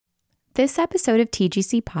This episode of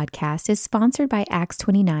TGC Podcast is sponsored by Acts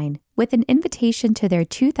 29 with an invitation to their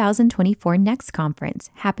 2024 Next Conference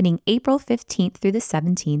happening April 15th through the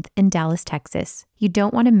 17th in Dallas, Texas. You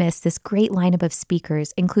don't want to miss this great lineup of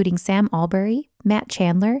speakers, including Sam Albury, Matt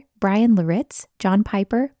Chandler, Brian Laritz, John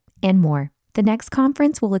Piper, and more. The Next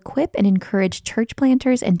Conference will equip and encourage church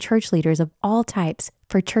planters and church leaders of all types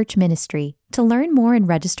for church ministry. To learn more and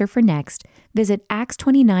register for Next, visit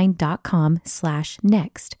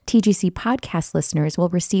acts29.com/next. TGC podcast listeners will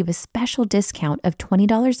receive a special discount of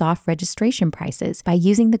 $20 off registration prices by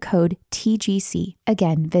using the code TGC.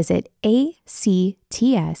 Again, visit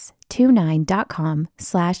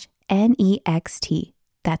acts29.com/next.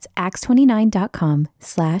 That's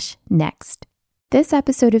acts29.com/next. This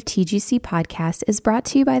episode of TGC Podcast is brought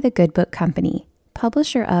to you by the Good Book Company,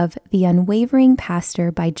 publisher of The Unwavering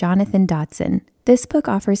Pastor by Jonathan Dodson. This book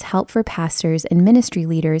offers help for pastors and ministry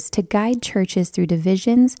leaders to guide churches through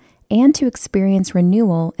divisions and to experience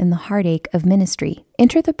renewal in the heartache of ministry.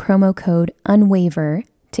 Enter the promo code UNWAVER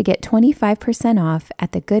to get 25% off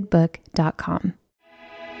at thegoodbook.com.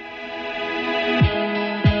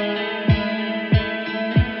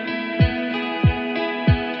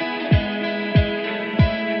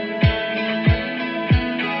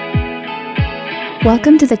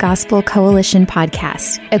 Welcome to the Gospel Coalition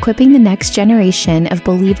Podcast, equipping the next generation of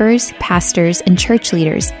believers, pastors, and church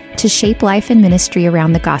leaders to shape life and ministry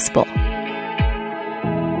around the gospel.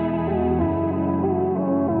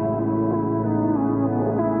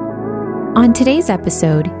 On today's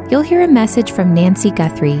episode, you'll hear a message from Nancy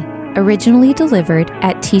Guthrie, originally delivered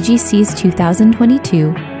at TGC's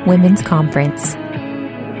 2022 Women's Conference.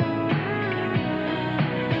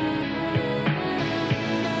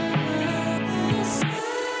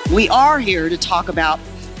 We are here to talk about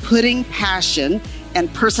putting passion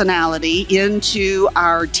and personality into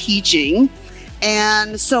our teaching.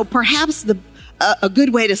 And so perhaps a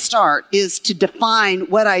good way to start is to define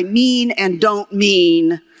what I mean and don't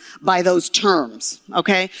mean by those terms,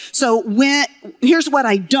 okay? So here's what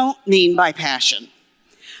I don't mean by passion.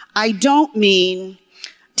 I don't mean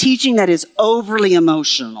teaching that is overly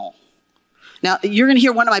emotional. Now, you're going to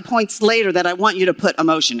hear one of my points later that I want you to put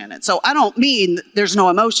emotion in it. So I don't mean there's no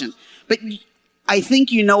emotion, but I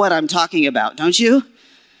think you know what I'm talking about, don't you?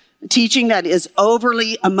 Teaching that is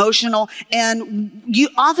overly emotional. And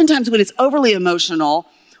oftentimes when it's overly emotional,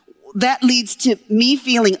 that leads to me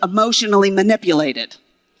feeling emotionally manipulated.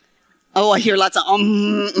 Oh, I hear lots of,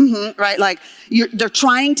 right? Like they're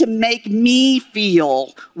trying to make me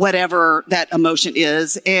feel whatever that emotion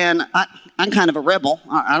is. And I'm kind of a rebel.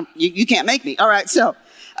 You can't make me. All right. So,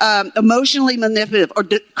 emotionally manipulative or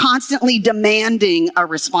constantly demanding a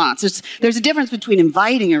response. There's a difference between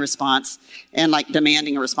inviting a response and like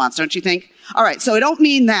demanding a response, don't you think? All right. So I don't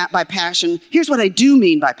mean that by passion. Here's what I do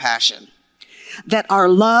mean by passion. That our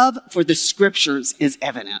love for the scriptures is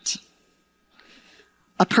evident.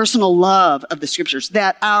 A personal love of the scriptures.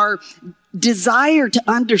 That our desire to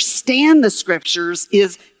understand the scriptures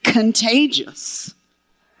is contagious.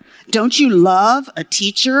 Don't you love a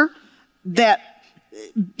teacher that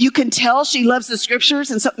you can tell she loves the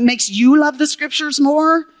scriptures and so it makes you love the scriptures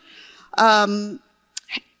more? And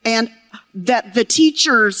that the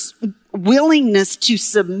teacher's willingness to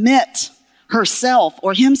submit herself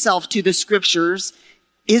or himself to the scriptures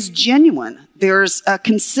is genuine. There's a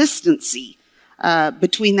consistency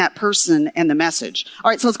between that person and the message. All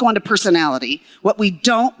right, so let's go on to personality. What we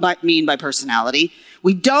don't mean by personality,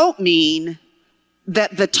 we don't mean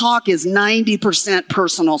that the talk is 90%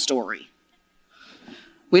 personal story.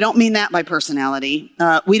 We don't mean that by personality.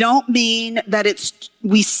 We don't mean that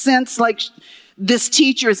we sense like this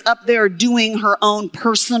teacher is up there doing her own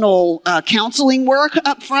personal counseling work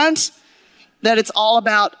up front, that it's all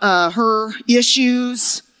about her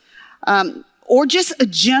issues, or just a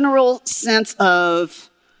general sense of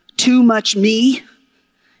too much me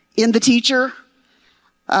in the teacher.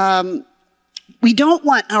 We don't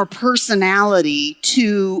want our personality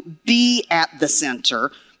to be at the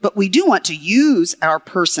center, but we do want to use our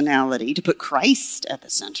personality to put Christ at the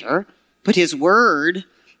center, put his word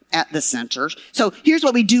at the center. So here's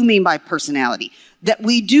what we do mean by personality, that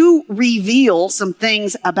we do reveal some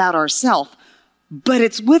things about ourselves, but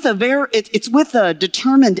it's with a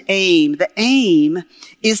determined aim. The aim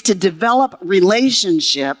is to develop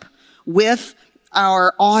relationship with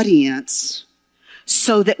our audience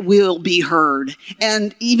so that we'll be heard.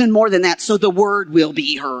 And even more than that, so the word will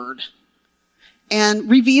be heard. And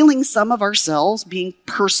revealing some of ourselves, being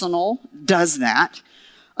personal, does that.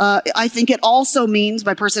 I think it also means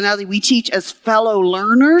by personality, we teach as fellow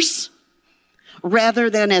learners rather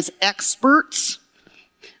than as experts.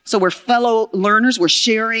 So we're fellow learners. We're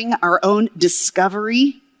sharing our own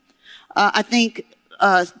discovery. I think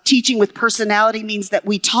teaching with personality means that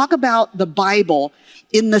we talk about the Bible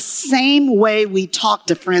in the same way we talk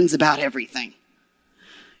to friends about everything.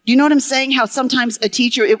 Do you know what I'm saying? How sometimes a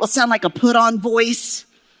teacher, it will sound like a put-on voice,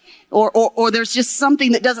 or there's just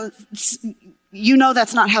something that doesn't,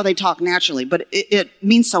 that's not how they talk naturally, but it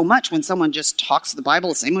means so much when someone just talks the Bible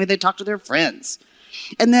the same way they talk to their friends.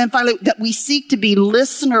 And then finally, that we seek to be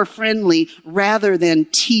listener-friendly rather than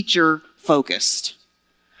teacher-focused.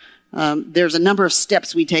 There's a number of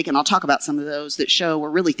steps we take, and I'll talk about some of those that show we're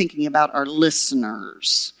really thinking about our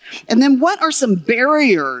listeners. And then what are some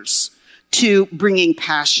barriers to bringing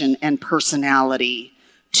passion and personality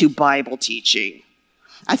to Bible teaching?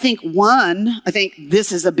 I think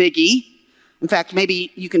this is a biggie. In fact, maybe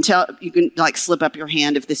you can like slip up your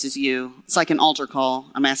hand if this is you. It's like an altar call.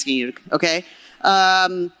 I'm asking you to, okay?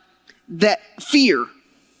 That fear.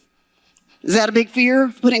 Is that a big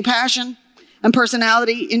fear, putting passion and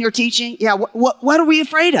personality in your teaching? Yeah, what are we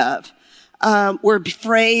afraid of? We're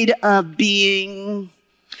afraid of being,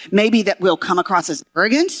 maybe that we'll come across as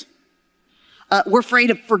arrogant. We're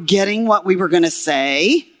afraid of forgetting what we were going to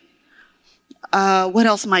say. What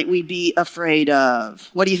else might we be afraid of?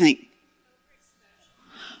 What do you think?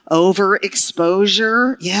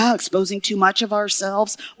 Overexposure. Yeah, exposing too much of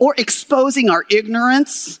ourselves. Or exposing our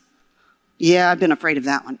ignorance. Yeah, I've been afraid of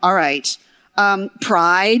that one. All right.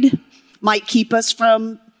 Pride might keep us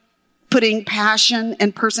from putting passion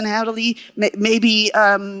and personality. Maybe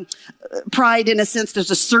pride in a sense,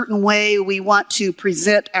 there's a certain way we want to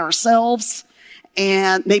present ourselves.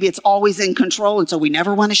 And maybe it's always in control, and so we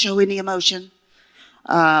never want to show any emotion.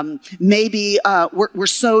 Maybe we're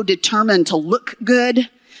so determined to look good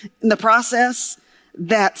in the process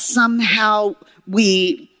that somehow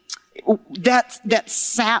that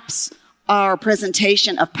saps our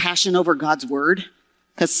presentation of passion over God's word.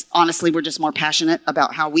 Because honestly, we're just more passionate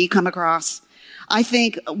about how we come across. I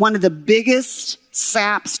think one of the biggest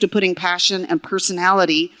saps to putting passion and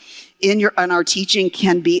personality in our teaching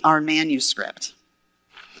can be our manuscript.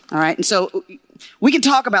 All right. And so we can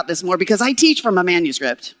talk about this more because I teach from a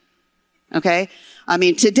manuscript. Okay. I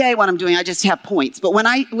mean, today what I'm doing, I just have points. But when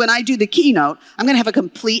I do the keynote, I'm going to have a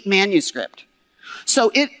complete manuscript.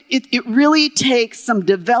 So it really takes some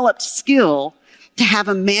developed skill to have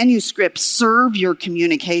a manuscript serve your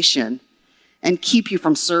communication and keep you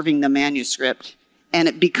from serving the manuscript and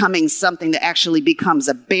it becoming something that actually becomes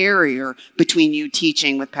a barrier between you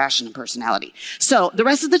teaching with passion and personality. So the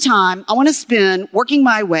rest of the time, I want to spend working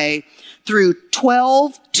my way through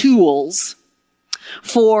 12 tools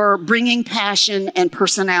for bringing passion and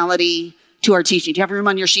personality to our teaching. Do you have room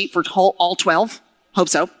on your sheet for all 12? Hope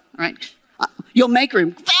so. All right. You'll make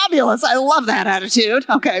room. Fabulous. I love that attitude.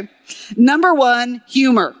 Okay. Number 1,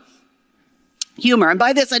 humor. Humor. And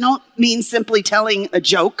by this, I don't mean simply telling a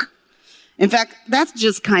joke. In fact, that's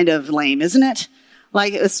just kind of lame, isn't it?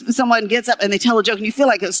 Like if someone gets up and they tell a joke and you feel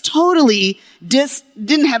like it's totally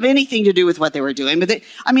didn't have anything to do with what they were doing. But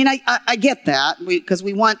I get that because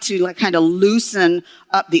we want to like kind of loosen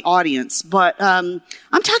up the audience. But I'm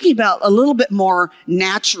talking about a little bit more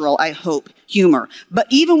natural, I hope, humor. But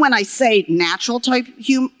even when I say natural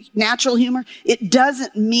humor, it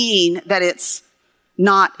doesn't mean that it's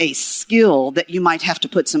not a skill that you might have to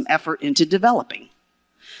put some effort into developing.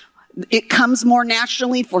 It comes more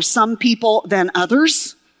naturally for some people than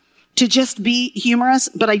others to just be humorous,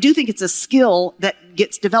 but I do think it's a skill that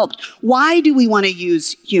gets developed. Why do we want to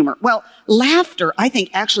use humor? Well, laughter, I think,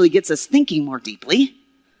 actually gets us thinking more deeply.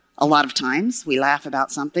 A lot of times we laugh about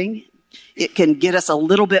something. It can get us a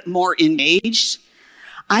little bit more engaged.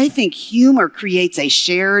 I think humor creates a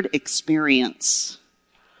shared experience.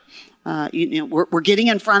 We're getting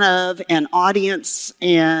in front of an audience,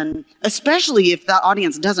 and especially if that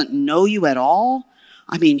audience doesn't know you at all,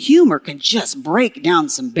 I mean, humor can just break down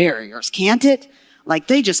some barriers, can't it? Like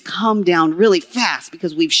they just come down really fast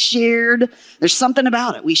because there's something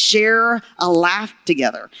about it. We share a laugh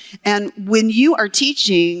together. And when you are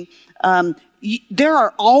teaching, there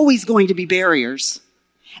are always going to be barriers,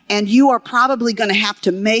 and you are probably going to have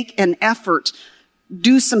to make an effort,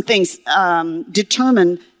 do some things,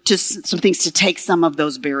 determine some things to take some of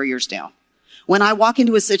those barriers down. When I walk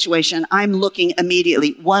into a situation, I'm looking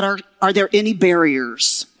immediately, are there any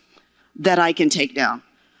barriers that I can take down?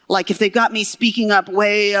 Like if they've got me speaking up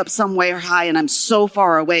way up somewhere high and I'm so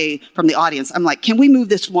far away from the audience, I'm like, can we move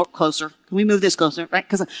this more closer? Can we move this closer? Right?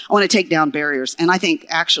 Because I want to take down barriers. And I think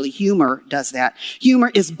actually humor does that.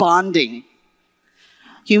 Humor is bonding.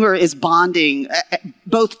 Humor is bonding.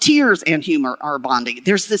 Both tears and humor are bonding.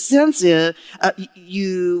 There's the sense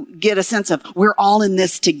you get a sense of we're all in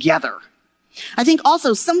this together. I think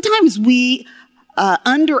also sometimes we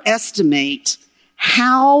underestimate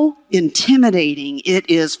how intimidating it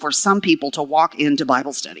is for some people to walk into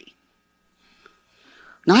Bible study.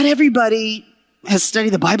 Not everybody has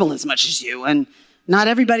studied the Bible as much as you, and not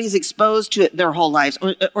everybody's exposed to it their whole lives,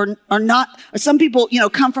 or not. Some people,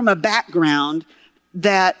 come from a background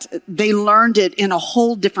that they learned it in a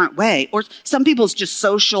whole different way. Or some people's just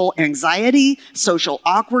social anxiety, social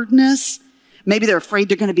awkwardness. Maybe they're afraid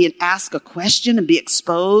they're going to ask a question and be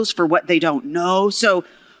exposed for what they don't know. So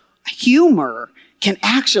humor can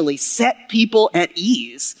actually set people at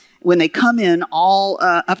ease when they come in all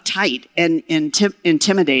uptight and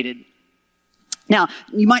intimidated. Now,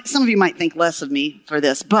 some of you might think less of me for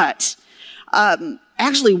this, but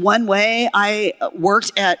actually one way I have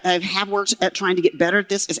worked at trying to get better at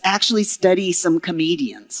this is actually study some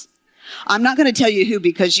comedians. I'm not going to tell you who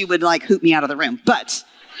because you would hoot me out of the room, but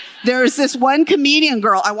there's this one comedian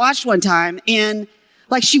girl I watched one time, and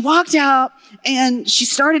she walked out and she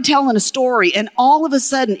started telling a story, and all of a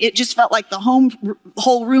sudden it just felt like the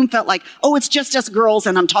whole room felt like, oh, it's just us girls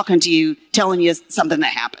and I'm talking to you, telling you something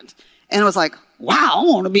that happened. And I was like, wow, I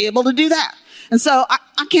want to be able to do that. And so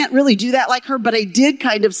I can't really do that like her, but I did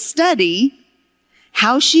kind of study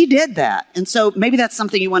how she did that. And so maybe that's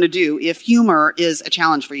something you want to do if humor is a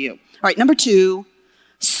challenge for you. All right, number 2,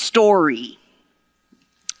 story.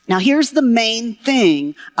 Now, here's the main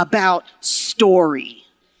thing about story.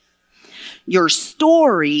 Your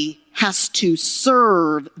story has to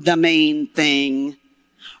serve the main thing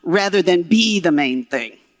rather than be the main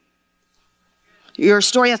thing. Your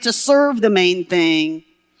story has to serve the main thing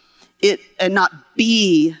and not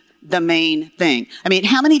be the main thing. I mean,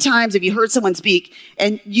 how many times have you heard someone speak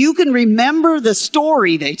and you can remember the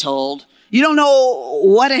story they told? You don't know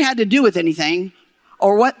what it had to do with anything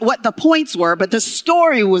or what the points were, but the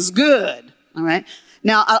story was good. All right.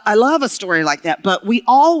 Now, I love a story like that, but we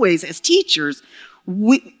always, as teachers,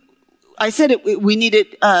 we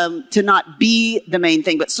needed to not be the main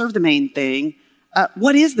thing, but serve the main thing.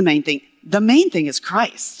 What is the main thing? The main thing is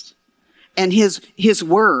Christ and his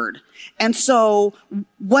word. And so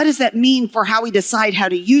what does that mean for how we decide how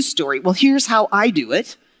to use story? Well, here's how I do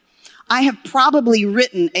it. I have probably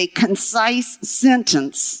written a concise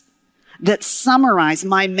sentence that summarize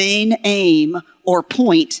my main aim or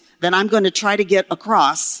point that I'm going to try to get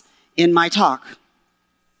across in my talk.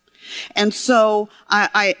 And so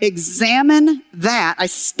I examine that, I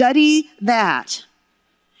study that,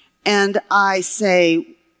 and I say,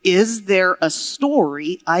 is there a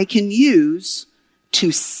story I can use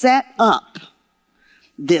to set up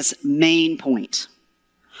this main point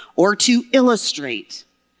or to illustrate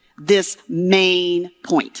this main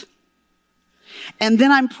point? And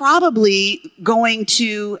then I'm probably going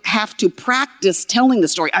to have to practice telling the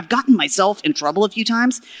story. I've gotten myself in trouble a few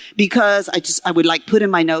times because I would put in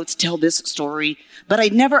my notes, tell this story, but I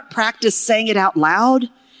never practiced saying it out loud.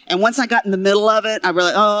 And once I got in the middle of it, I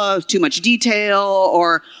realized, oh, too much detail,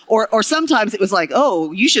 or sometimes it was like,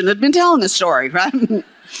 oh, you shouldn't have been telling this story, right?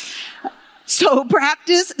 So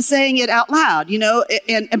practice saying it out loud,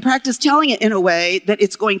 and practice telling it in a way that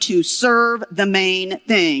it's going to serve the main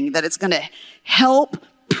thing, that it's going to help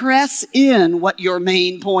press in what your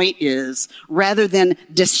main point is rather than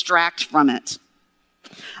distract from it.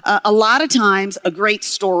 A lot of times, a great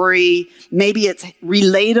story, maybe it's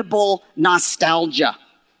relatable nostalgia.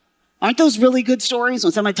 Aren't those really good stories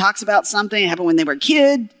when somebody talks about something that happened when they were a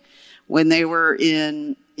kid, when they were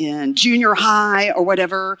in junior high or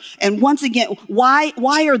whatever? And once again, why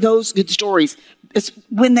are those good stories? It's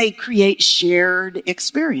when they create shared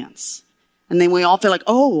experience. And then we all feel like,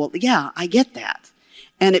 oh, well, yeah, I get that.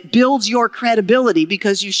 And it builds your credibility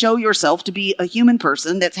because you show yourself to be a human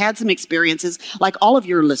person that's had some experiences like all of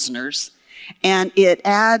your listeners. And it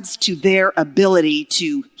adds to their ability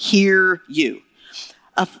to hear you.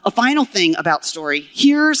 A final thing about story.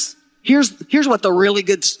 Here's what a really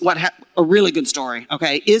good story,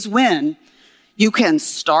 okay, is when you can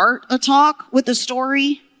start a talk with a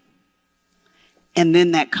story and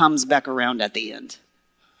then that comes back around at the end.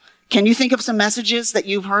 Can you think of some messages that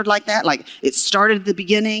you've heard like that? Like it started at the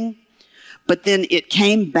beginning, but then it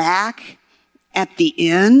came back at the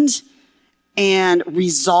end and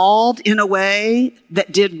resolved in a way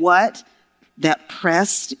that did what? That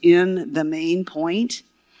pressed in the main point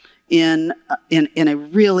in a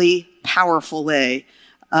really powerful way.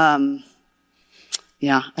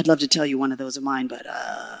 Yeah, I'd love to tell you one of those of mine, but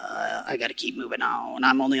I got to keep moving on.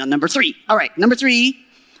 I'm only on number 3. All right, number 3,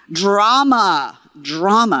 drama.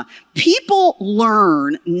 drama. People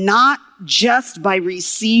learn not just by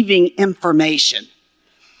receiving information.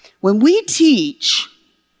 When we teach,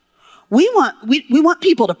 we want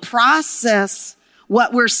people to process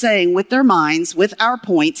what we're saying with their minds, with our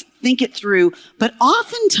points, think it through. But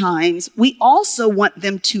oftentimes, we also want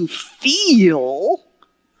them to feel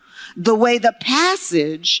the way the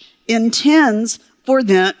passage intends for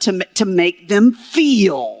them to make them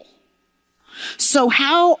feel. So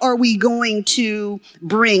how are we going to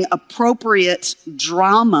bring appropriate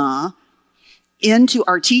drama into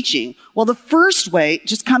our teaching? Well, the first way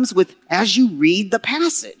just comes with as you read the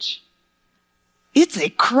passage. It's a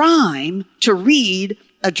crime to read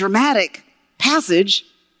a dramatic passage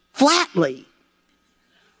flatly.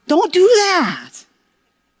 Don't do that.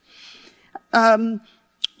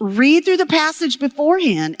 Read through the passage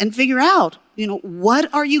beforehand and figure out,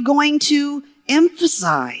 what are you going to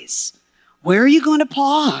emphasize? Where are you going to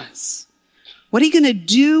pause? What are you going to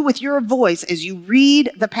do with your voice as you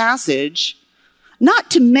read the passage?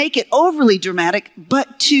 Not to make it overly dramatic,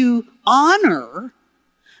 but to honor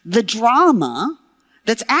the drama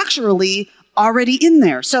that's actually already in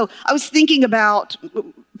there. So I was thinking about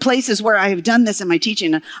places where I have done this in my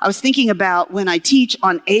teaching. I was thinking about when I teach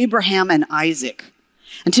on Abraham and Isaac.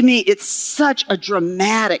 And to me, it's such a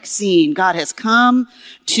dramatic scene. God has come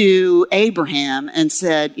to Abraham and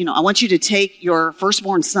said, I want you to take your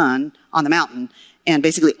firstborn son on the mountain and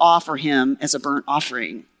basically offer him as a burnt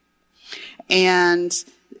offering. And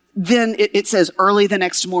then it says early the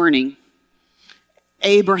next morning,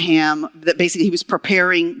 Abraham, that basically he was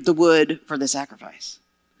preparing the wood for the sacrifice.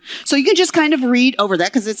 So you can just kind of read over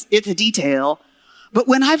that because it's a detail. But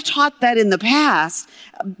when I've taught that in the past,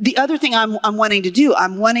 the other thing I'm wanting to do,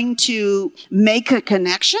 I'm wanting to make a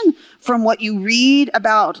connection from what you read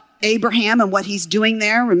about Abraham and what he's doing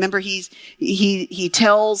there. Remember, he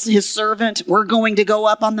tells his servant, we're going to go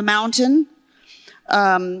up on the mountain,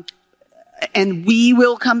 and we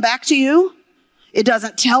will come back to you. It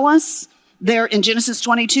doesn't tell us there in Genesis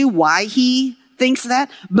 22 why he thinks that.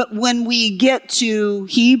 But when we get to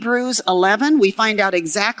Hebrews 11, we find out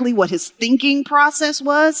exactly what his thinking process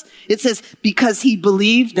was. It says, because he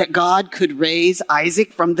believed that God could raise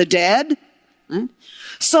Isaac from the dead. Right?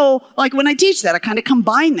 So like when I teach that, I kind of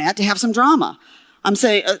combine that to have some drama. I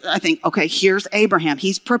think, okay, here's Abraham.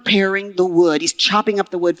 He's preparing the wood. He's chopping up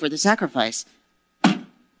the wood for the sacrifice.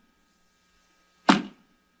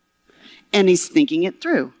 And he's thinking it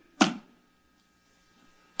through.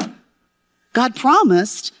 God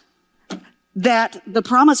promised that the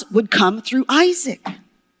promise would come through Isaac.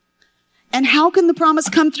 And how can the promise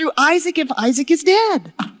come through Isaac if Isaac is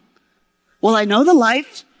dead? Well, I know the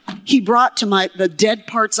life he brought to the dead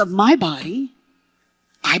parts of my body.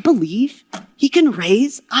 I believe he can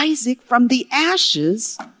raise Isaac from the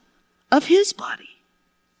ashes of his body.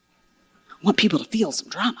 I want people to feel some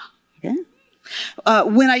drama. Okay?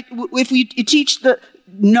 If we teach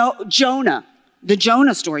Jonah, the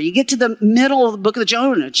Jonah story, you get to the middle of the book of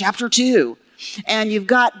Jonah, chapter 2, and you've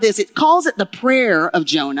got this, it calls it the prayer of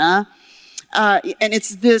Jonah, and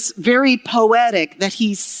it's this very poetic that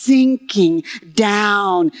he's sinking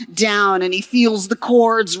down, and he feels the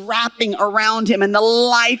cords wrapping around him and the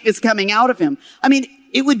life is coming out of him. I mean,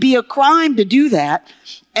 it would be a crime to do that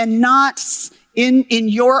and not in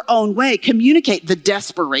your own way communicate the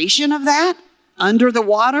desperation of that. Under the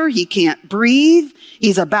water, he can't breathe.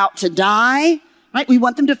 He's about to die, right? We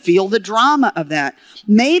want them to feel the drama of that.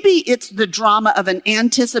 Maybe it's the drama of an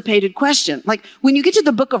anticipated question. Like when you get to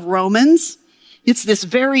the book of Romans, it's this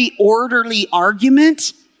very orderly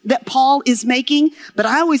argument that Paul is making. But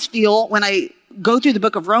I always feel when I go through the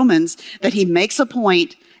book of Romans that he makes a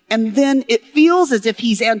point and then it feels as if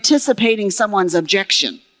he's anticipating someone's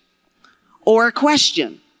objection or a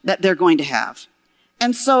question that they're going to have.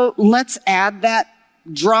 And so let's add that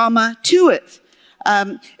drama to it.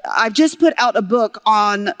 I've just put out a book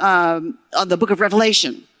on the book of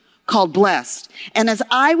Revelation called Blessed. And as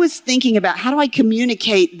I was thinking about how do I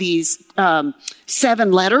communicate these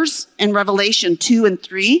 7 letters in Revelation 2 and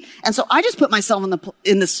 3, and so I just put myself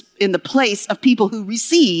in the place of people who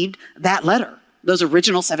received that letter, those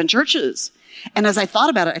original 7 churches. And as I thought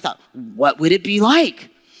about it, I thought, what would it be like?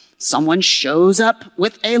 Someone shows up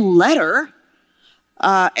with a letter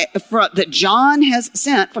that John has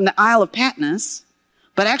sent from the Isle of Patmos,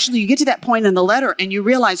 but actually you get to that point in the letter and you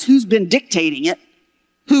realize who's been dictating it,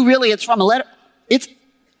 who really it's from a letter. It's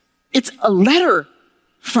a letter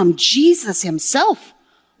from Jesus himself.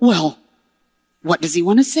 Well, what does he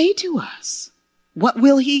want to say to us? What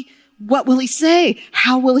will he say?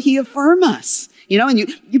 How will he affirm us? and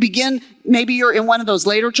you begin, maybe you're in one of those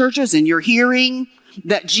later churches and you're hearing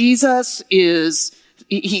that Jesus is,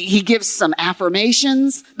 he gives some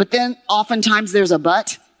affirmations, but then oftentimes there's a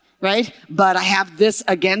but, right? But I have this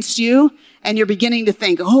against you. And you're beginning to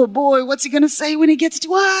think, oh boy, what's he going to say when he gets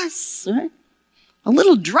to us? Right? A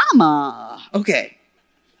little drama. Okay.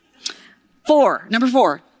 Number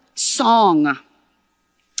 4, song.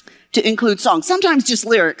 To include song. Sometimes just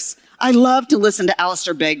lyrics. I love to listen to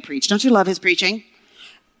Alistair Begg preach. Don't you love his preaching?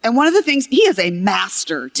 And one of the things, he is a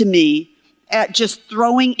master to me at just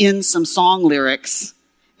throwing in some song lyrics.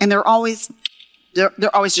 And they're always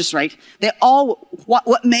just right.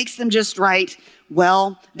 What makes them just right?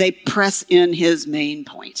 Well, they press in his main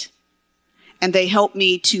point. And they help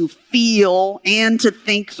me to feel and to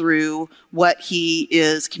think through what he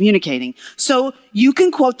is communicating. So you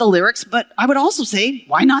can quote the lyrics, but I would also say,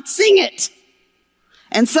 why not sing it?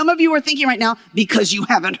 And some of you are thinking right now, because you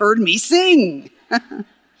haven't heard me sing.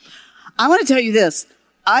 I want to tell you this.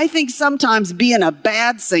 I think sometimes being a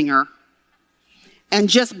bad singer and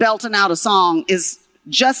just belting out a song is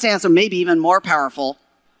just as, or maybe even more powerful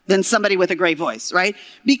than somebody with a great voice, right?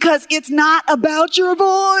 Because it's not about your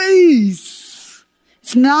voice.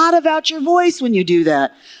 It's not about your voice when you do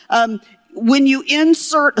that. When you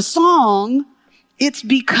insert a song, it's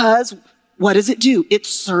because, what does it do? It's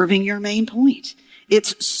serving your main point.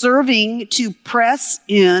 It's serving to press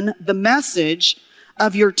in the message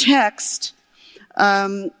of your text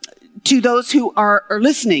to those who are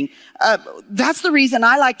listening. That's the reason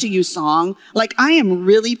I like to use song. Like, I am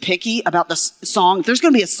really picky about the song. If there's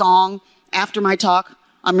going to be a song after my talk,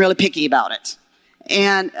 I'm really picky about it.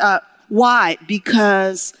 And why?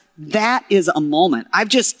 Because that is a moment. I've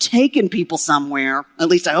just taken people somewhere, at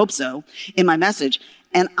least I hope so, in my message.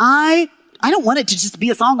 And I don't want it to just be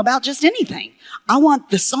a song about just anything. I want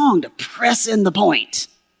the song to press in the point.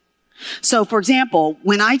 So, for example,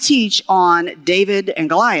 when I teach on David and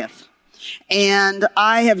Goliath, and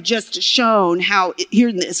I have just shown how here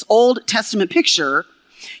in this Old Testament picture,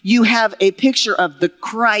 you have a picture of the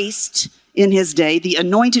Christ in his day, the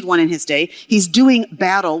anointed one in his day. He's doing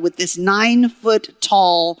battle with this 9-foot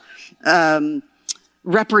tall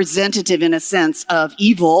representative, in a sense, of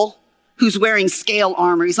evil, who's wearing scale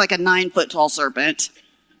armor. He's like a 9-foot tall serpent.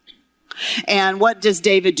 And what does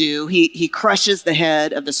David do? He crushes the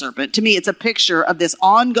head of the serpent. To me, it's a picture of this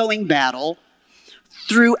ongoing battle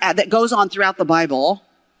that goes on throughout the Bible.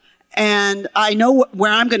 And I know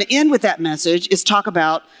where I'm going to end with that message is talk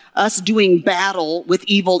about us doing battle with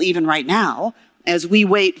evil even right now, as we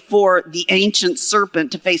wait for the ancient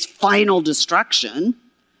serpent to face final destruction.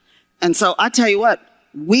 And so I tell you what,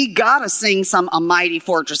 we gotta sing some "A Mighty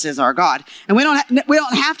Fortress Is Our God." And we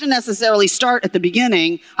don't have to necessarily start at the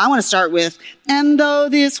beginning. I want to start with, "And though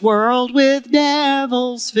this world with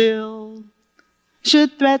devils filled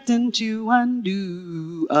should threaten to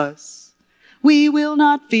undo us, we will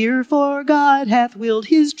not fear, for God hath willed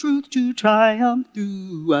his truth to triumph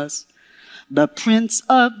through us. The prince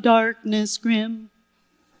of darkness grim,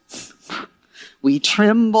 we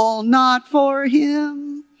tremble not for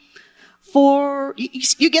him." For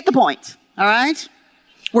you get the point, all right?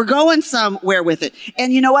 We're going somewhere with it.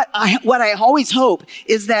 And you know what? What I always hope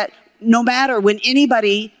is that no matter when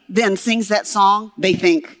anybody then sings that song, they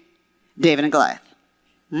think David and Goliath.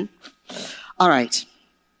 All right.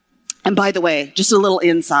 And by the way, just a little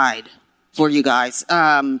inside for you guys.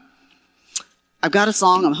 I've got a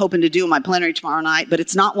song I'm hoping to do in my plenary tomorrow night, but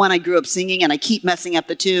it's not one I grew up singing, and I keep messing up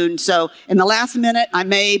the tune. So in the last minute, I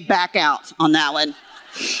may back out on that one.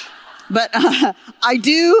 But I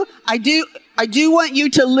do want you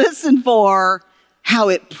to listen for how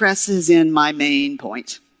it presses in my main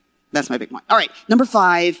point. That's my big point. All right. Number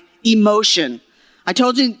 5, emotion. I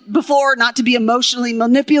told you before not to be emotionally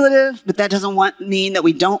manipulative, but that doesn't mean that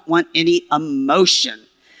we don't want any emotion.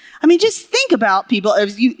 I mean, just think about people.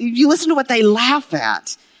 If you listen to what they laugh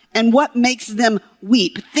at and what makes them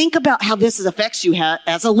weep, think about how this affects you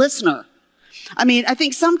as a listener. I mean, I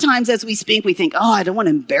think sometimes as we speak, we think, oh, I don't want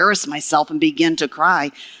to embarrass myself and begin to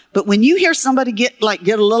cry. But when you hear somebody get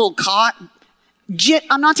a little caught,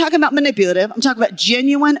 I'm not talking about manipulative. I'm talking about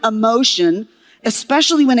genuine emotion,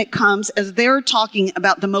 especially when it comes as they're talking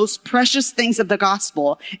about the most precious things of the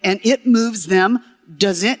gospel, and it moves them.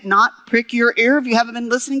 Does it not prick your ear if you haven't been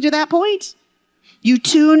listening to that point? You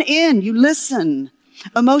tune in, you listen.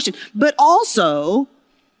 Emotion. But also,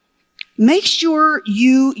 make sure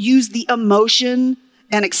you use the emotion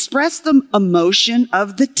and express the emotion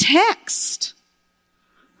of the text.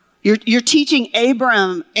 You're teaching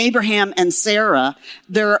Abraham and Sarah.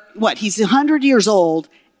 He's 100 years old,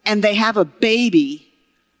 and they have a baby.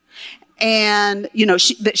 And,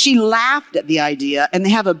 she laughed at the idea, and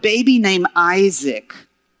they have a baby named Isaac,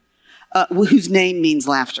 whose name means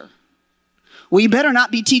laughter. Well, you better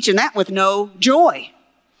not be teaching that with no joy.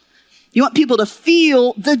 You want people to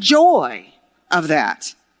feel the joy of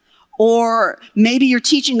that. Or maybe you're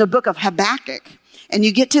teaching the book of Habakkuk, and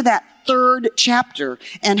you get to that 3rd chapter,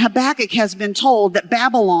 and Habakkuk has been told that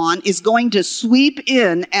Babylon is going to sweep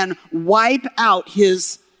in and wipe out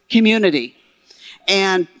his community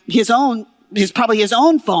and probably his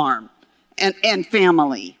own farm and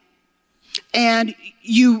family. And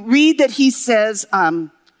you read that he says,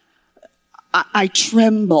 I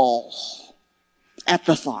tremble at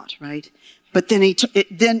the thought, right? But then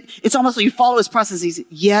then it's almost like you follow his process. He's,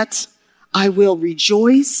 yet I will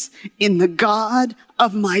rejoice in the God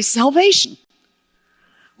of my salvation.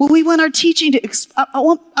 Well, we want our teaching I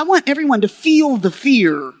want everyone to feel the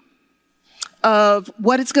fear of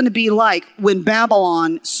what it's going to be like when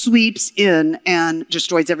Babylon sweeps in and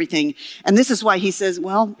destroys everything. And this is why he says,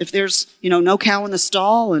 well, if there's, no cow in the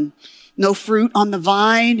stall and no fruit on the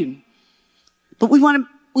vine, but we want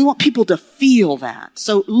people to feel that.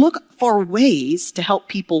 So look for ways to help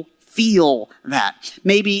people feel that.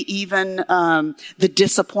 Maybe even the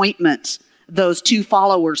disappointment those 2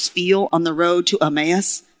 followers feel on the road to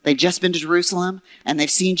Emmaus. They've just been to Jerusalem, and they've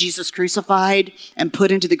seen Jesus crucified and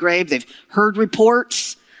put into the grave. They've heard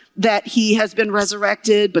reports that he has been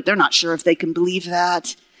resurrected, but they're not sure if they can believe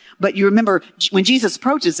that. But you remember, when Jesus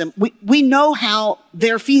approaches them, we know how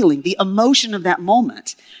they're feeling, the emotion of that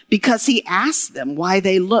moment, because he asks them why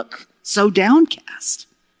they look so downcast.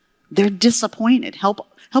 They're disappointed. Help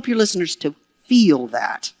your listeners to feel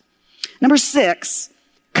that. Number 6,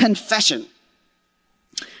 confession.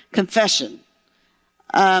 Confession.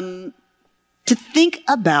 To think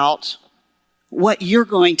about what you're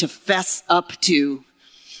going to fess up to,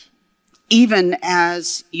 even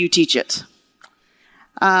as you teach it.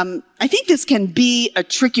 I think this can be a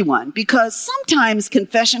tricky one because sometimes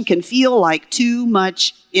confession can feel like too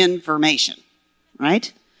much information,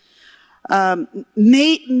 right?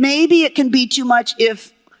 Maybe it can be too much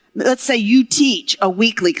if, let's say you teach a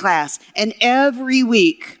weekly class and every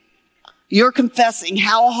week you're confessing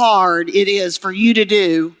how hard it is for you to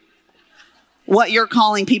do what you're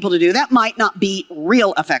calling people to do. That might not be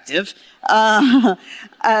real effective.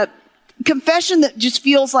 Confession that just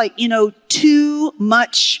feels like, too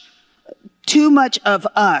much of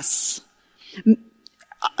us.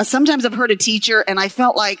 Sometimes I've heard a teacher and I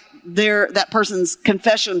felt like that person's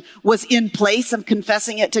confession was in place of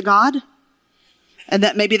confessing it to God. And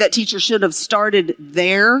that maybe that teacher should have started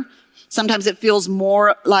there. Sometimes it feels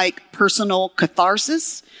more like personal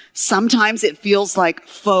catharsis. Sometimes it feels like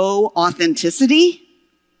faux authenticity.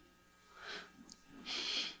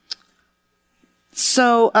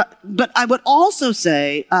 So, but I would also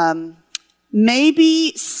say,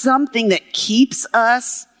 maybe something that keeps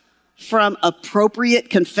us from appropriate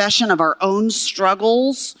confession of our own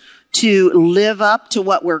struggles to live up to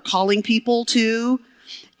what we're calling people to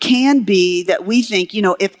can be that we think,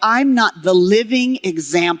 if I'm not the living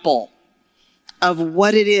example of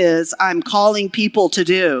what it is I'm calling people to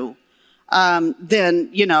do, then,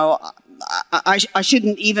 I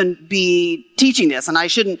shouldn't even be teaching this, and I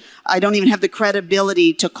don't even have the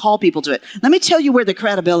credibility to call people to it. Let me tell you where the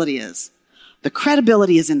credibility is. The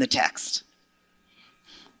credibility is in the text.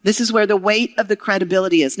 This is where the weight of the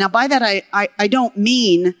credibility is. Now, by that, I don't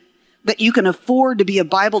mean that you can afford to be a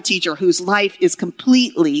Bible teacher whose life is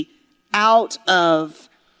completely out of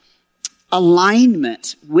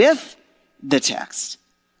alignment with the text.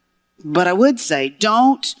 But I would say,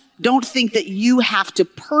 don't think that you have to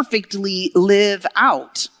perfectly live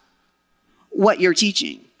out what you're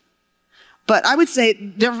teaching. But I would say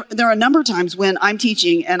there are a number of times when I'm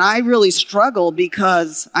teaching and I really struggle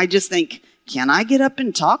because I just think, can I get up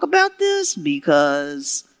and talk about this?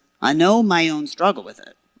 Because I know my own struggle with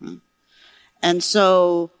it. And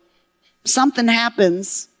so something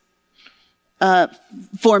happens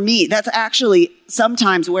for me. That's actually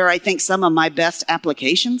sometimes where I think some of my best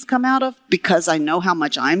applications come out of, because I know how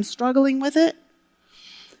much I'm struggling with it.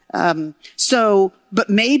 But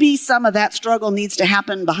maybe some of that struggle needs to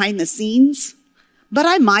happen behind the scenes. But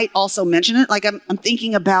I might also mention it. Like I'm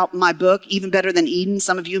thinking about my book, Even Better Than Eden.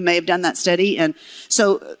 Some of you may have done that study. And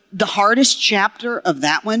so the hardest chapter of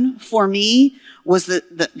that one for me was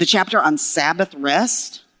the chapter on Sabbath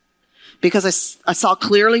rest. Because I saw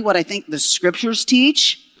clearly what I think the scriptures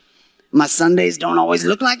teach. My Sundays don't always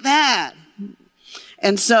look like that.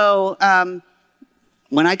 And so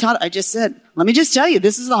when I taught, I just said, let me just tell you,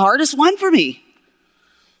 this is the hardest one for me.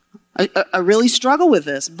 I really struggle with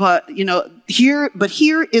this, but here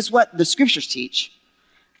is what the scriptures teach.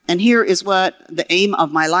 And here is what the aim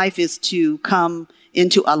of my life is to come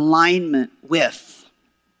into alignment with.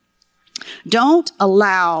 Don't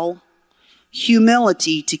allow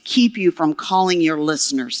humility to keep you from calling your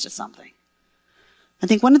listeners to something. I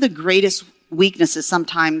think one of the greatest weaknesses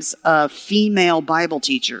sometimes of female Bible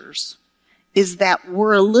teachers is that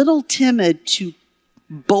we're a little timid to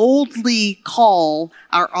boldly call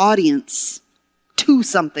our audience to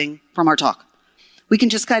something from our talk. We can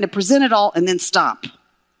just kind of present it all and then stop,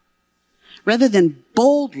 rather than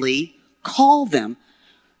boldly call them.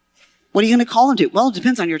 What are you going to call them to? Well, it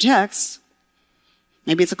depends on your text.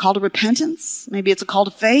 Maybe it's a call to repentance. Maybe it's a call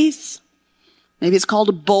to faith. Maybe it's a call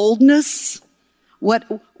to boldness.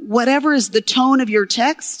 Whatever is the tone of your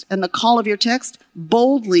text and the call of your text,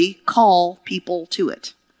 boldly call people to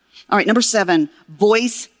it. All right, number 7,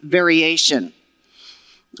 voice variation.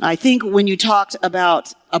 I think when you talked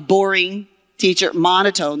about a boring teacher,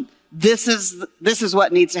 monotone, this is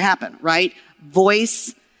what needs to happen, right?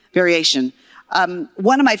 Voice variation.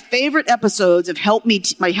 One of my favorite episodes of Help Me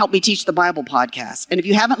Teach the Bible podcast. And if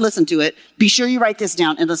you haven't listened to it, be sure you write this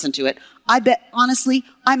down and listen to it. I bet, honestly,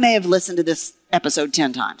 I may have listened to this episode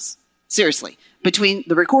 10 times. Seriously. Between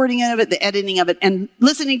the recording of it, the editing of it, and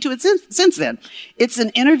listening to it since then. It's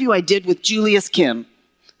an interview I did with Julius Kim,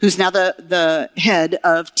 who's now the head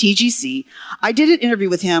of TGC. I did an interview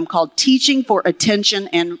with him called Teaching for Attention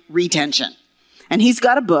and Retention. And he's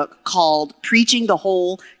got a book called Preaching the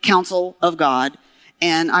Whole Counsel of God.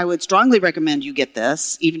 And I would strongly recommend you get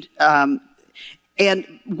this.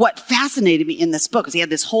 And what fascinated me in this book is he had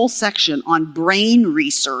this whole section on brain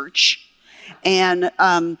research and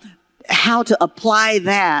how to apply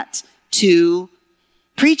that to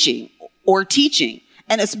preaching or teaching.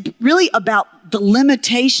 And it's really about the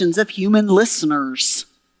limitations of human listeners.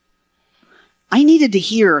 I needed to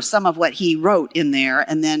hear some of what he wrote in there,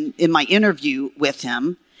 and then in my interview with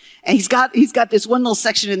him. And he's got this one little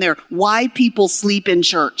section in there, why people sleep in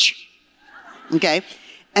church. Okay?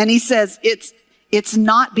 And he says it's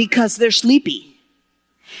not because they're sleepy.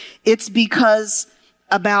 It's because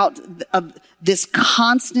of this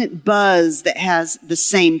constant buzz that has the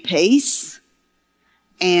same pace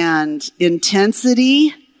and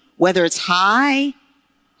intensity, whether it's high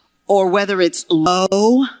or whether it's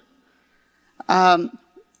low.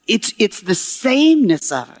 It's the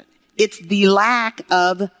sameness of it. It's the lack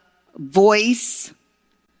of voice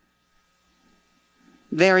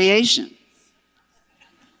variation.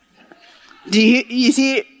 Do you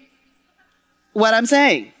see what I'm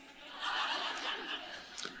saying?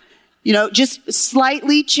 Just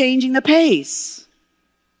slightly changing the pace.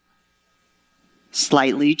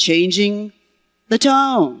 Slightly changing the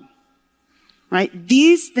tone. Right?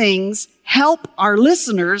 These things help our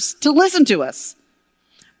listeners to listen to us.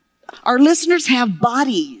 Our listeners have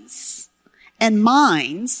bodies and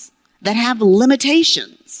minds that have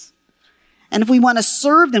limitations. And if we want to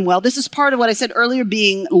serve them well, this is part of what I said earlier,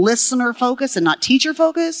 being listener focused and not teacher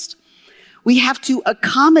focused. We have to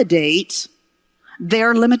accommodate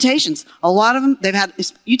their limitations. A lot of them,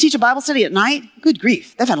 you teach a Bible study at night? Good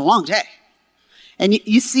grief. They've had a long day. And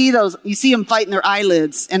you see them fighting their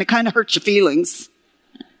eyelids, and it kind of hurts your feelings.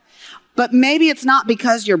 But maybe it's not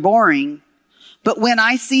because you're boring. But when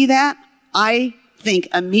I see that, I think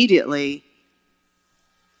immediately,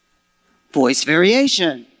 voice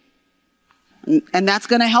variation. And that's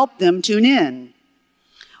going to help them tune in.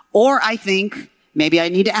 Or I think, maybe I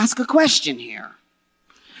need to ask a question here.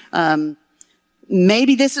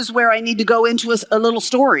 Maybe this is where I need to go into a little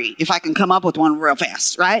story, if I can come up with one real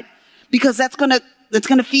fast, right? Because that's going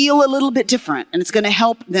to feel a little bit different, and it's going to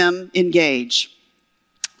help them engage.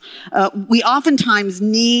 We oftentimes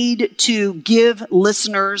need to give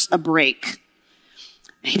listeners a break.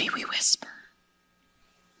 Maybe we whisper.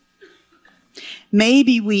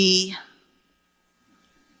 Maybe we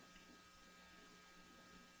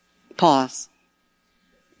pause.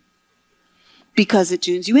 Because it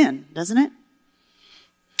tunes you in, doesn't it?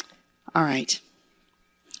 All right.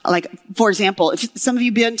 Like, for example, if some of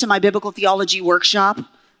you been to my biblical theology workshop,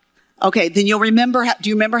 okay, then you'll remember, do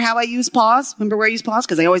you remember how I use pause? Remember where I use pause?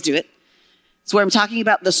 Because I always do it. It's where I'm talking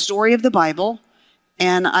about the story of the Bible,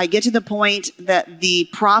 and I get to the point that the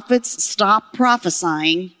prophets stop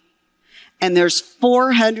prophesying, and there's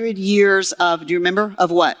 400 years of, do you remember, of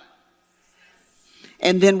what?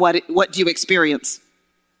 And then what do you experience?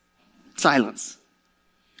 Silence.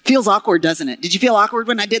 Feels awkward, doesn't it? Did you feel awkward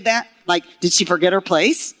when I did that? Like, did she forget her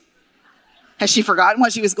place? Has she forgotten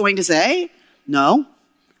what she was going to say? No.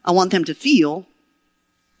 I want them to feel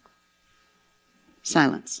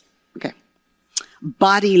silence. Okay.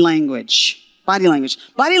 Body language. Body language.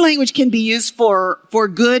 Body language can be used for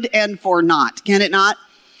good and for not, can it not?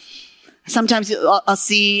 Sometimes I'll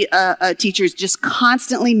see teachers just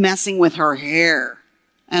constantly messing with her hair.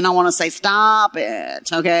 And I want to say, stop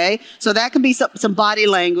it, okay? So that can be some body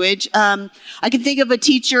language. I can think of a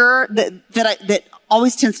teacher that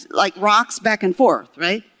always tends to, like, rocks back and forth,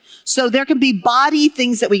 right? So there can be body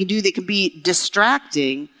things that we can do that can be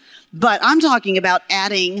distracting, but I'm talking about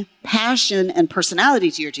adding passion and personality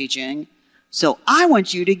to your teaching. So I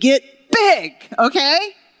want you to get big, okay?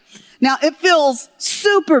 Now, it feels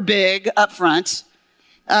super big up front.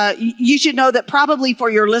 You should know that probably for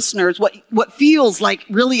your listeners, what feels like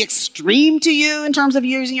really extreme to you in terms of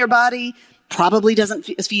using your body probably doesn't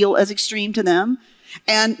feel as extreme to them.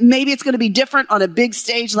 And maybe it's going to be different on a big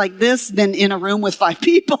stage like this than in a room with 5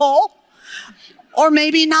 people, or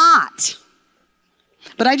maybe not.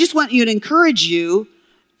 But I just want you to encourage you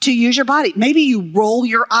to use your body. Maybe you roll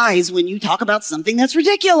your eyes when you talk about something that's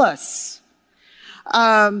ridiculous.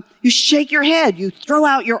 You shake your head, you throw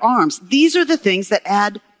out your arms. These are the things that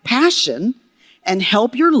add passion and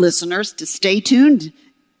help your listeners to stay tuned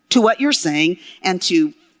to what you're saying and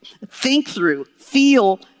to think through,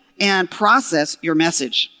 feel, and process your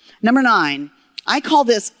message. Number 9, I call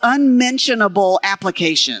this unmentionable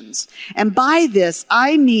applications. And by this,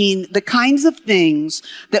 I mean the kinds of things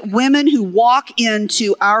that women who walk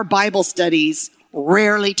into our Bible studies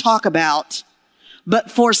rarely talk about,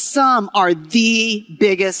 but for some are the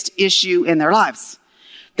biggest issue in their lives.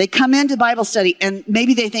 They come into Bible study and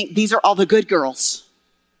maybe they think these are all the good girls.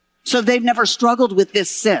 So they've never struggled with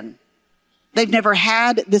this sin. They've never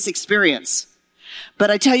had this experience.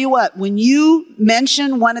 But I tell you what, when you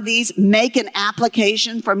mention one of these, make an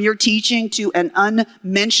application from your teaching to an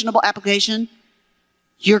unmentionable application,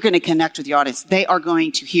 you're going to connect with your audience. They are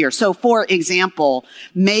going to hear. So, for example,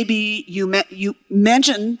 maybe you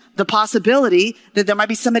mention the possibility that there might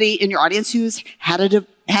be somebody in your audience who's had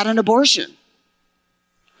an abortion.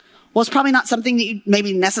 Well, it's probably not something that you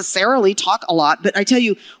maybe necessarily talk a lot, but I tell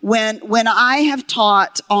you, when I have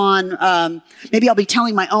taught on, maybe I'll be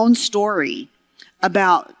telling my own story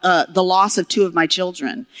about the loss of 2 of my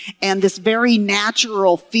children and this very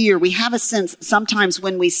natural fear. We have a sense sometimes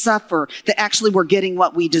when we suffer that actually we're getting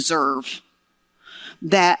what we deserve.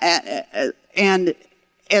 And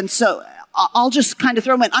so I'll just kind of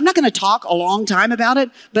throw them in. I'm not going to talk a long time about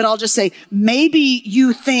it, but I'll just say, maybe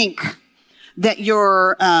you think that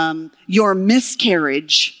your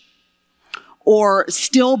miscarriage or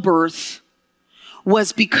stillbirth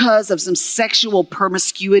was because of some sexual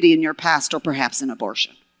promiscuity in your past or perhaps an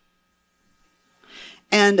abortion.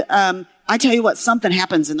 And I tell you what, something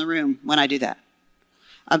happens in the room when I do that.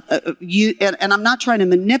 And I'm not trying to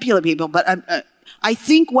manipulate people, but I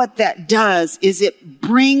think what that does is it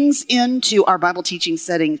brings into our Bible teaching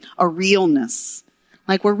setting a realness.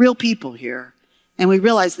 Like, we're real people here. And we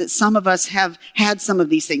realize that some of us have had some of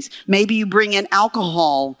these things. Maybe you bring in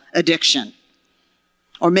alcohol addiction.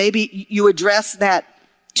 Or maybe you address that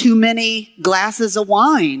too many glasses of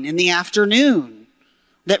wine in the afternoon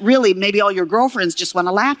that really maybe all your girlfriends just want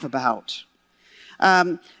to laugh about.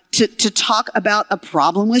 To talk about a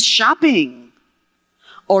problem with shopping,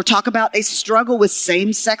 or talk about a struggle with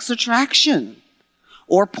same-sex attraction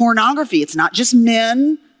or pornography. It's not just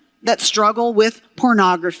men that struggle with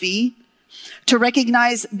pornography. To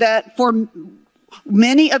recognize that for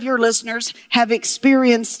many of your listeners have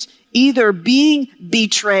experienced either being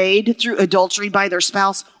betrayed through adultery by their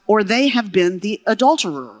spouse, or they have been the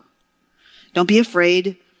adulterer. Don't be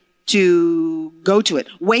afraid to go to it.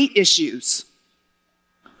 Weight issues,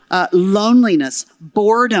 loneliness,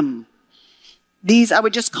 boredom. These, I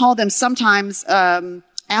would just call them sometimes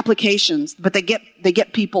applications, but they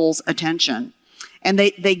get people's attention. And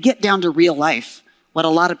they get down to real life, what a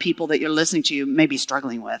lot of people that you're listening to may be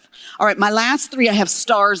struggling with. All right, my last 3, I have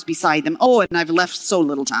stars beside them. Oh, and I've left so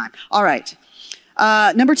little time. All right.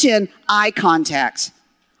 Number 10, eye contact.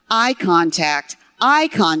 Eye contact. Eye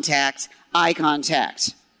contact. Eye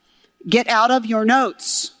contact. Get out of your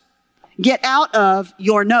notes. Get out of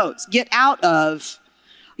your notes. Get out of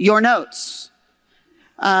your notes.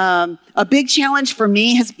 A big challenge for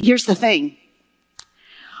me here's the thing.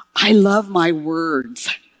 I love my words.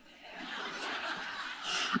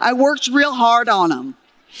 I worked real hard on them.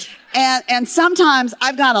 And sometimes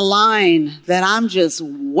I've got a line that I'm just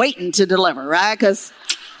waiting to deliver, right? Because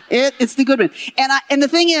it's the good one. And the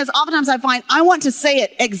thing is, oftentimes I find I want to say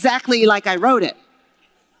it exactly like I wrote it.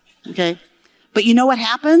 Okay? But you know what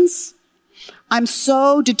happens? I'm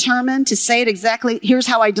so determined to say it exactly. Here's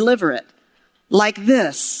how I deliver it. Like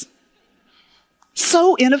this.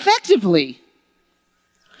 So ineffectively.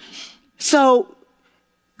 So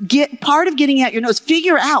part of getting out your notes,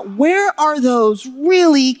 figure out where are those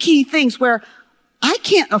really key things where I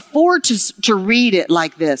can't afford to read it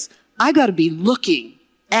like this. I got to be looking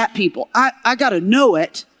at people. I got to know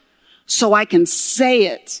it so I can say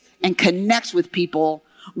it and connect with people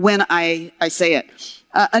when I say it.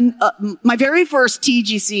 My very first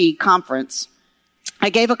TGC conference, I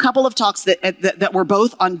gave a couple of talks that were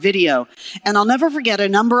both on video. And I'll never forget, a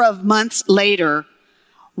number of months later,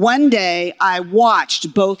 one day I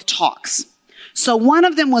watched both talks. So one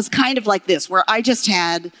of them was kind of like this, where I just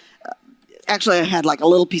had, actually I had like a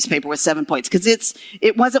little piece of paper with 7 points, because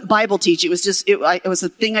it wasn't Bible teaching. It was just, it was a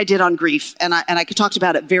thing I did on grief. And I could talk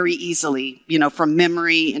about it very easily, from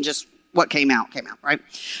memory, and just what came out, right?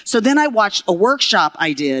 So then I watched a workshop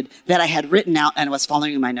I did that I had written out and was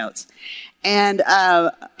following in my notes. And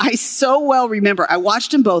I so well remember, I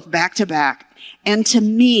watched them both back to back. And to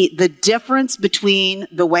me, the difference between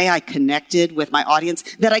the way I connected with my audience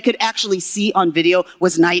that I could actually see on video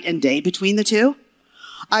was night and day between the two.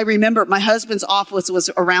 I remember my husband's office was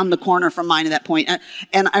around the corner from mine at that point.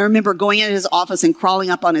 And I remember going into his office and crawling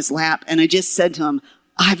up on his lap. And I just said to him,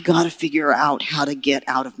 I've got to figure out how to get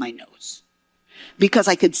out of my notes. Because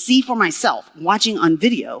I could see for myself, watching on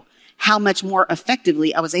video, how much more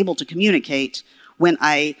effectively I was able to communicate when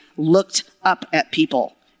I looked up at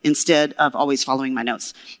people instead of always following my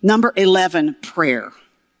notes. Number 11, prayer.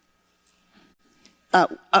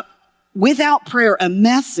 Without prayer, a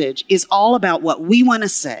message is all about what we want to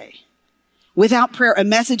say. Without prayer, a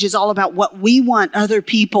message is all about what we want other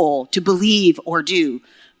people to believe or do.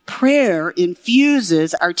 Prayer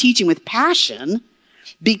infuses our teaching with passion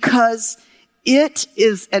because it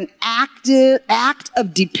is an act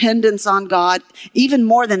of dependence on God. Even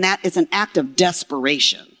more than that, it's an act of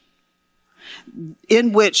desperation,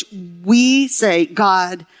 in which we say,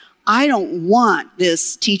 God, I don't want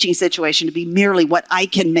this teaching situation to be merely what I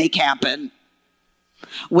can make happen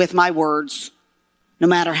with my words, no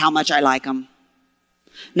matter how much I like them.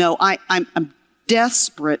 No, I'm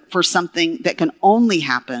desperate for something that can only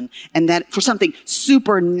happen, and that for something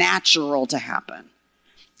supernatural to happen.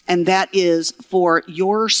 And that is for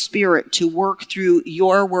your Spirit to work through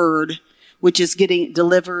your word, which is getting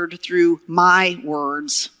delivered through my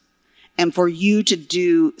words, and for you to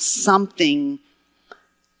do something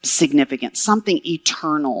significant, something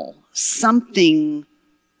eternal, something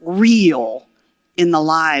real in the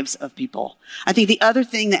lives of people. I think the other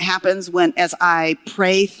thing that happens as I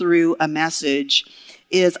pray through a message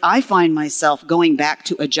is I find myself going back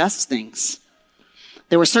to adjust things.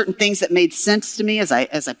 There were certain things that made sense to me as I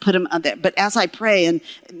put them on there. But as I pray, and,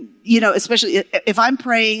 especially if I'm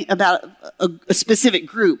praying about a specific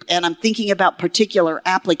group and I'm thinking about particular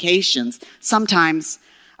applications, sometimes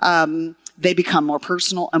they become more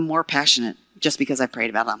personal and more passionate just because I prayed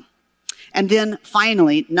about them. And then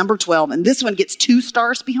finally, number 12, and this one gets 2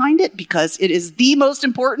 stars behind it because it is the most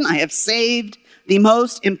important. I have saved the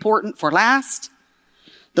most important for last.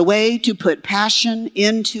 The way to put passion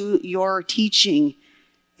into your teaching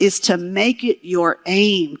is to make it your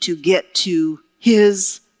aim to get to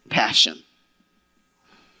His passion.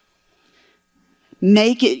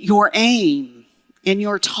 Make it your aim in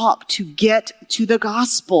your talk to get to the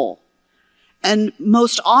gospel. And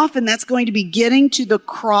most often that's going to be getting to the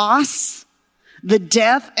cross, the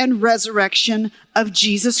death and resurrection of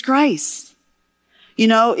Jesus Christ.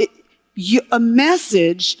 A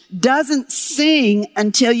message doesn't sing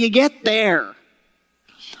until you get there.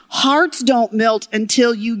 Hearts don't melt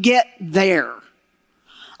until you get there.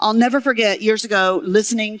 I'll never forget years ago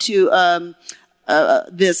listening to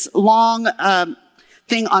this long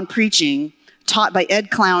thing on preaching taught by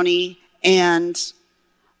Ed Clowney and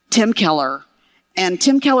Tim Keller. And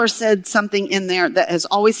Tim Keller said something in there that has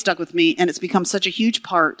always stuck with me, and it's become such a huge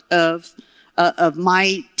part of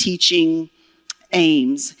my teaching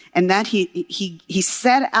aims. And that he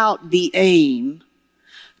set out the aim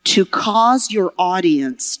to cause your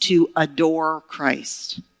audience to adore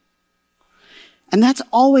Christ. And that's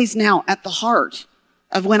always now at the heart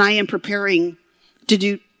of when I am preparing to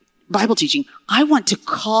do Bible teaching. I want to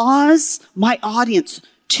cause my audience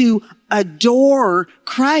to adore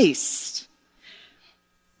Christ.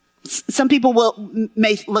 Some people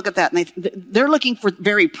may look at that and they're looking for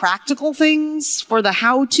very practical things, for the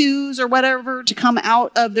how-tos or whatever to come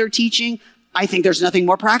out of their teaching. I think there's nothing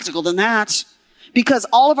more practical than that, because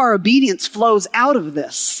all of our obedience flows out of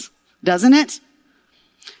this, doesn't it?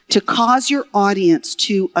 To cause your audience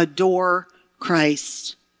to adore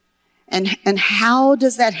Christ. And how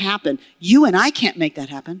does that happen? You and I can't make that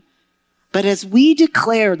happen. But as we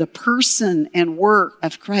declare the person and work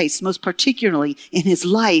of Christ, most particularly in His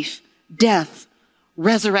life, death,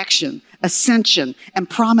 resurrection, ascension, and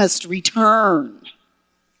promised return,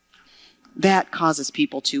 that causes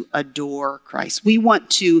people to adore Christ. We want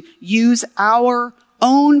to use our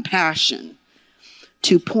own passion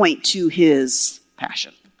to point to his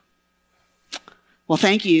passion. Well,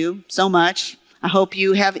 thank you so much. I hope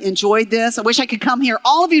you have enjoyed this. I wish I could come here,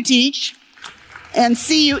 all of you teach, and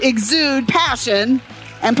see you exude passion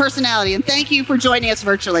and personality. And thank you for joining us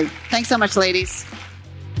virtually. Thanks so much, ladies.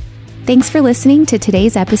 Thanks for listening to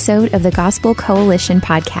today's episode of the Gospel Coalition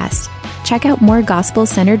podcast. Check out more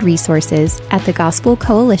gospel-centered resources at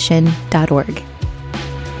thegospelcoalition.org.